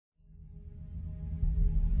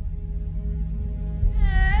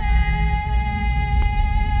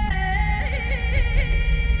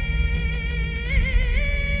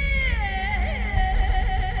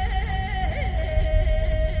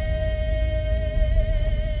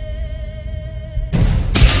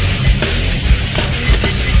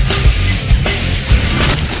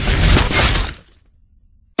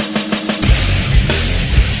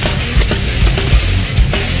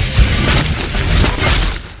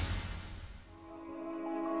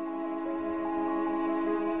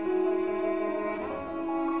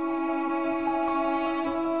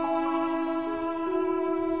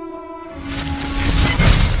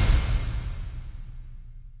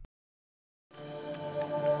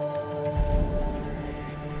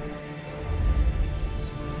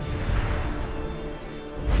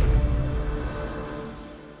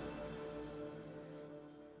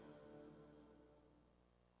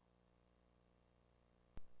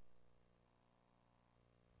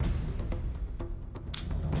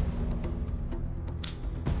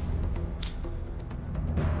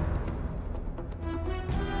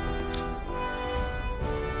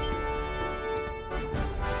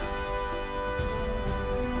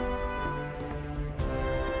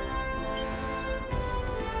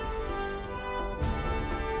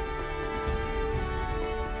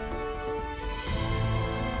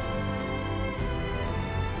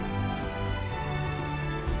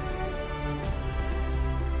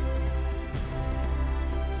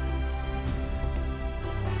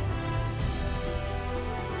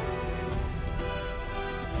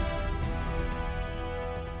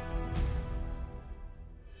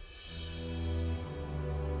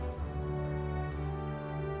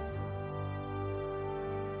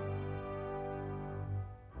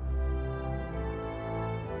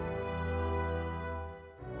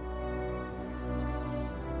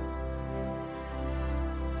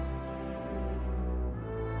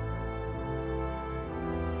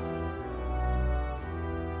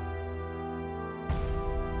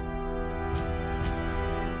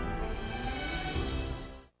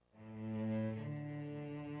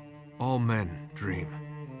All men dream,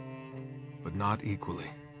 but not equally.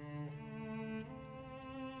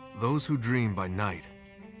 Those who dream by night,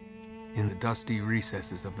 in the dusty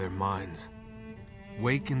recesses of their minds,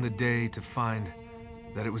 wake in the day to find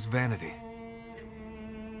that it was vanity.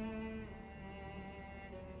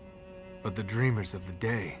 But the dreamers of the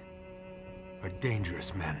day are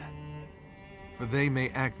dangerous men, for they may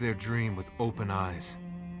act their dream with open eyes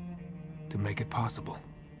to make it possible.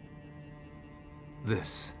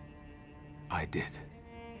 This I did.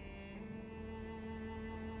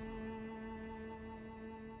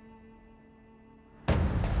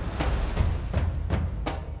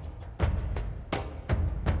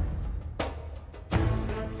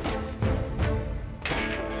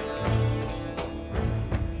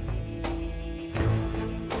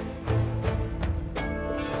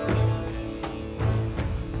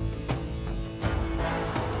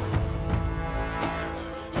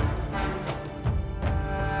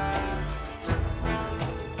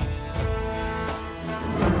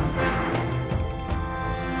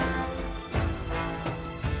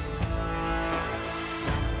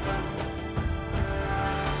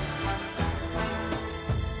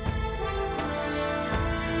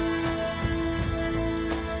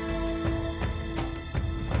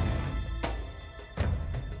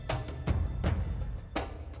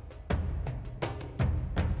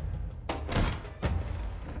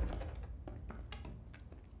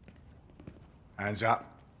 Hands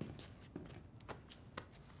up.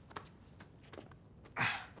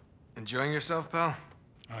 Enjoying yourself, pal?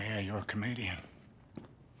 Oh yeah, you're a comedian.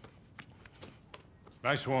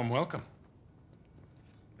 Nice warm welcome.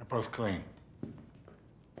 They're both clean.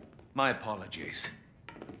 My apologies.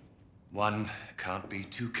 One can't be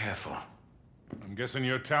too careful. I'm guessing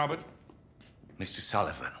you're Talbot? Mr.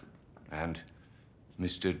 Sullivan and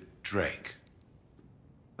Mr. Drake.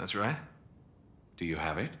 That's right. Do you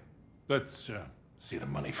have it? Let's see the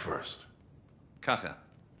money first. Cutter.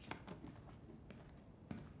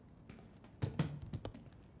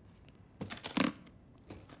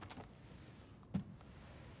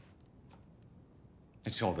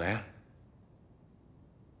 It's all there.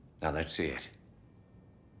 Now let's see it.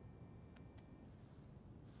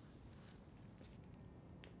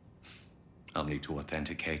 I'll need to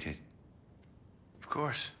authenticate it. Of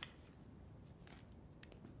course.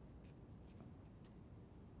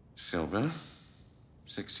 Silver,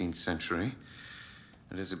 16th century,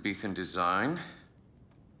 Elizabethan design,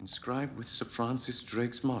 inscribed with Sir Francis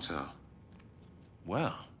Drake's motto.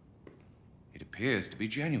 Well, it appears to be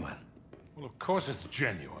genuine. Well, of course it's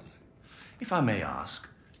genuine. If I may ask,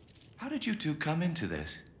 how did you two come into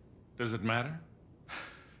this? Does it matter?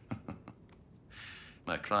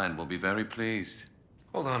 My client will be very pleased.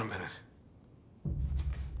 Hold on a minute.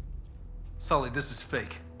 Sully, this is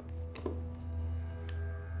fake.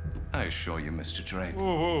 I assure you, Mr. Drake.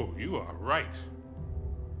 Whoa, you are right.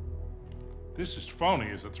 This is phony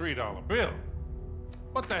as a $3 bill.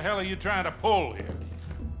 What the hell are you trying to pull here?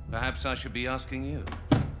 Perhaps I should be asking you.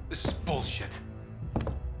 This is bullshit.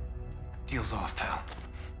 Deal's off, pal.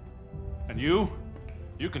 And you?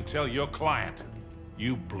 You can tell your client.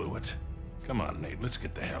 You blew it. Come on, Nate, let's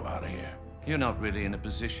get the hell out of here. You're not really in a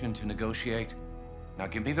position to negotiate. Now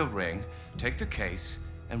give me the ring, take the case,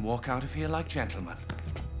 and walk out of here like gentlemen.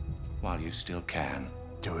 While you still can.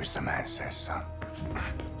 Do as the man says, son.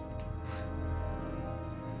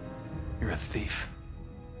 You're a thief.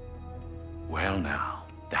 Well now,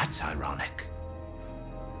 that's ironic.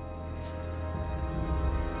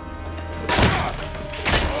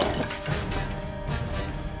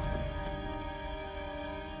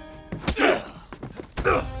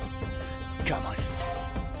 Come on.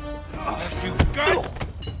 Best you got?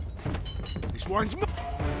 This one's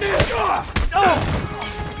yeah,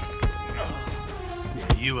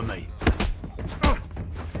 you and me.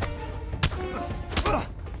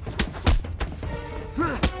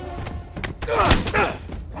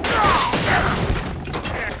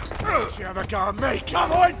 You have a go at me,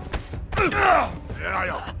 come on! Yeah,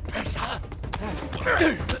 you pisser!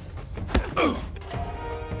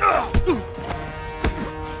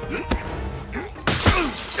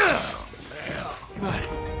 Come on.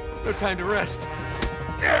 No time to rest.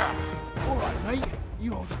 All right, mate.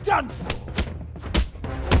 You're done for.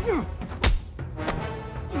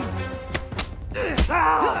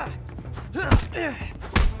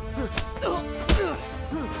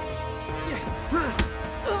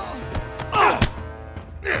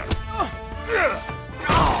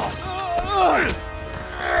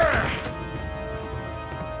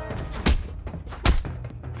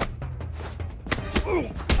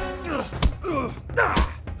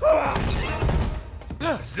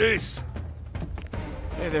 What's this?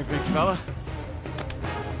 Hey there, big big fella.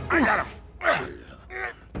 I got him!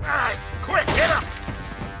 Alright, quick, hit him!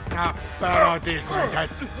 Not bad idea, Granddad.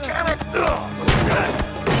 Damn it!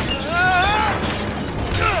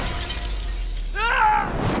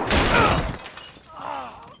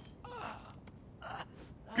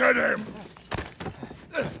 Get him!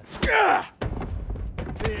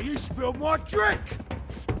 Here, you spilled my drink!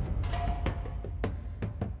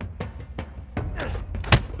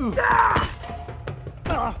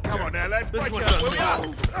 Come on now, lads, This wake one's up, on will me. ya?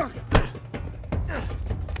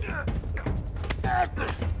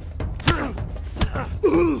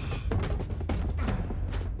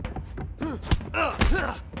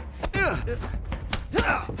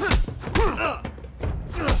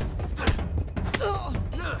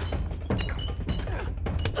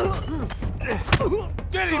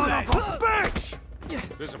 Get him, son of a bitch!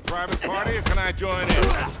 This a private party, or can I join in?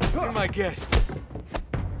 You're my guest.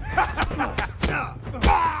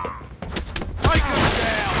 Take him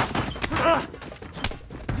down!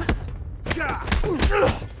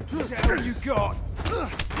 Is that all you got?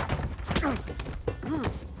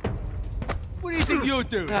 What do you think you're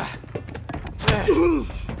doing? Man,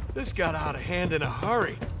 this got out of hand in a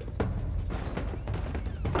hurry.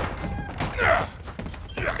 Yeah,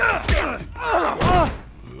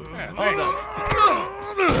 thanks.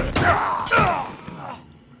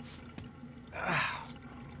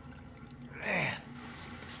 Man,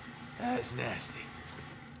 that was nasty.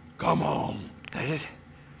 Come on. Now, just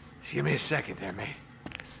give me a second there, mate.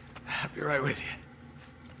 I'll be right with you.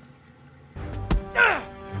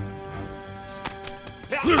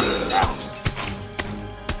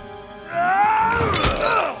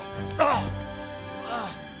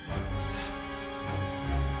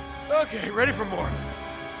 Okay, ready for more.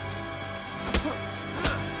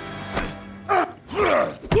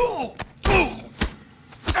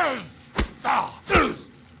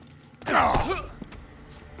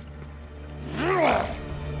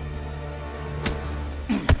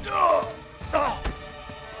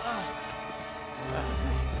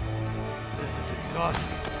 This is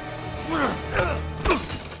exhausting.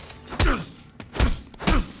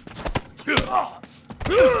 You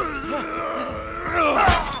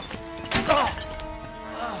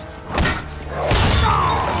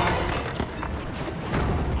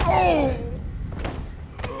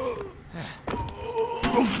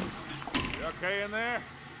okay in there?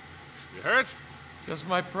 You hurt? Just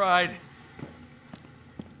my pride.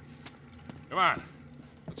 Come on.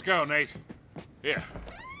 Let's go, Nate. Here.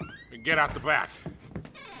 We can get out the back.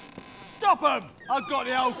 Stop him! I've got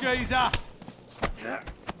the old geezer!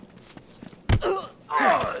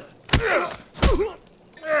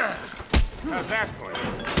 How's that for you?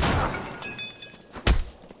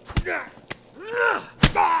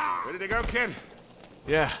 Ready to go, kid?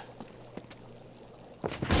 Yeah.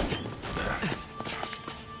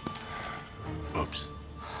 Oops.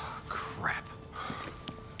 Crap.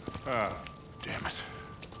 Oh, damn it.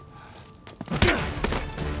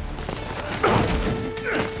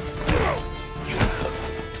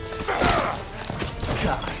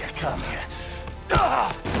 Come here.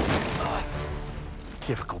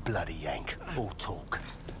 Typical bloody Yank. All talk.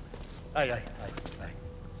 Hey.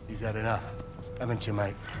 He's had enough, haven't you,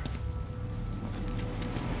 mate?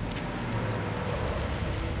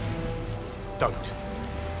 Don't.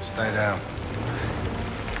 Stay down.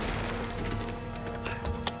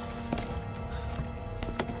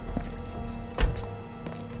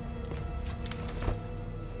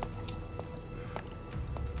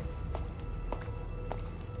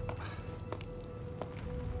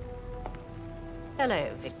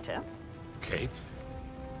 Hello, Victor. Kate?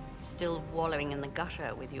 Still wallowing in the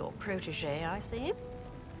gutter with your protege, I see.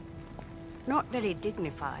 Not very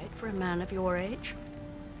dignified for a man of your age.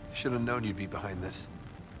 Should have known you'd be behind this.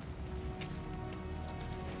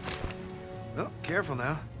 Oh, careful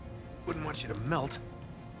now. Wouldn't want you to melt.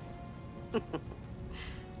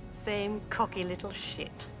 Same cocky little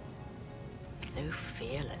shit. So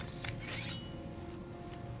fearless.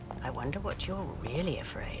 I wonder what you're really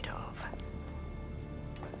afraid of.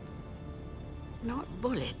 Not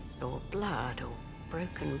bullets or blood or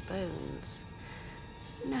broken bones.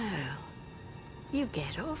 No. You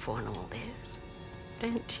get off on all this,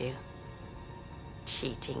 don't you?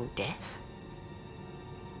 Cheating death.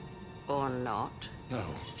 Or not. No.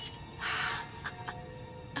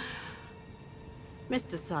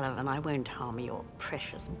 Mr. Sullivan, I won't harm your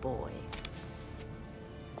precious boy.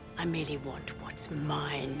 I merely want what's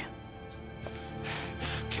mine.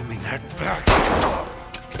 Give me that back.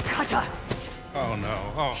 Cutter! Oh,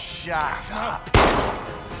 no. Oh. Shut up!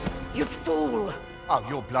 You fool! Oh,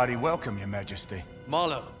 you're bloody welcome, Your Majesty.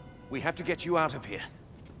 Marlowe, we have to get you out of here.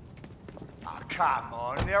 come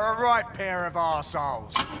on, they're a right pair of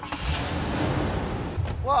arseholes.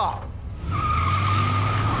 What?